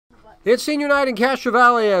It's senior night in Castro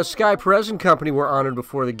Valley as SKYE, PEREZ and company were honored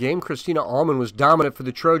before the game. Krystyna Allman was dominant for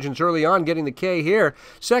the Trojans early on, getting the K here.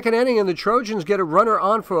 Second inning, and the Trojans get a runner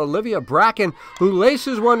on for OLIVIA. BRACKIN, who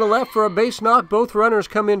laces one to left for a base knock. Both runners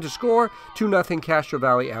come in to score. 2-0 Castro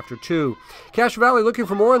Valley after 2. Castro Valley looking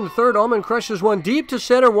for more in the third. Allman crushes one deep to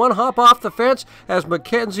center. One hop off the fence as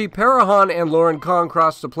MAKENZIE, PARAJON, and Lauren Kong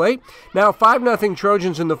cross the plate. Now 5-0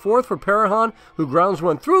 Trojans in the fourth for PARAJON, who grounds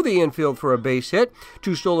one through the infield for a base hit.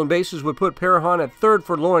 2 stolen bases would put PARAJON at third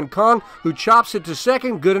for Lauren Kong, who chops it to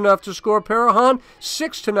second. Good enough to score PARAJON.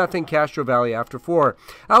 6-0 Castro Valley after 4.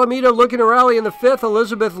 Alameda looking to rally in the fifth.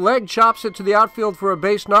 Legg chops it to the outfield for a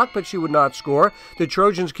base knock, but she would not score. The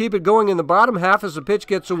Trojans keep it going in the bottom half as the pitch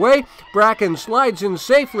gets away. BRACKIN slides in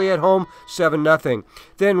safely at home, 7-0.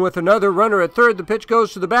 Then with another runner at third, the pitch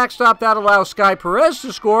goes to the backstop. That allows SKYE PEREZ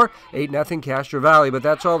to score. 8-0 Castro Valley, but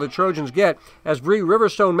that's all the Trojans get as Bree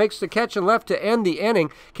Riverstone makes the catch and left to end the inning.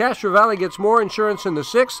 Castro Valley gets more insurance in the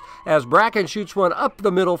sixth as BRACKIN shoots one up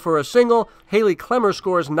the middle for a single. Haley Clemmer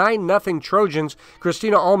scores. 9-0 Trojans.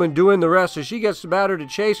 Krystyna Allman doing the rest as she gets the batter to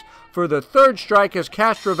chase for the third strike as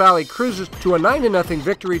Castro Valley cruises to a 9-0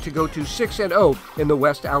 victory to go to 6-0 in the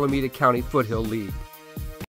West Alameda County Foothill League.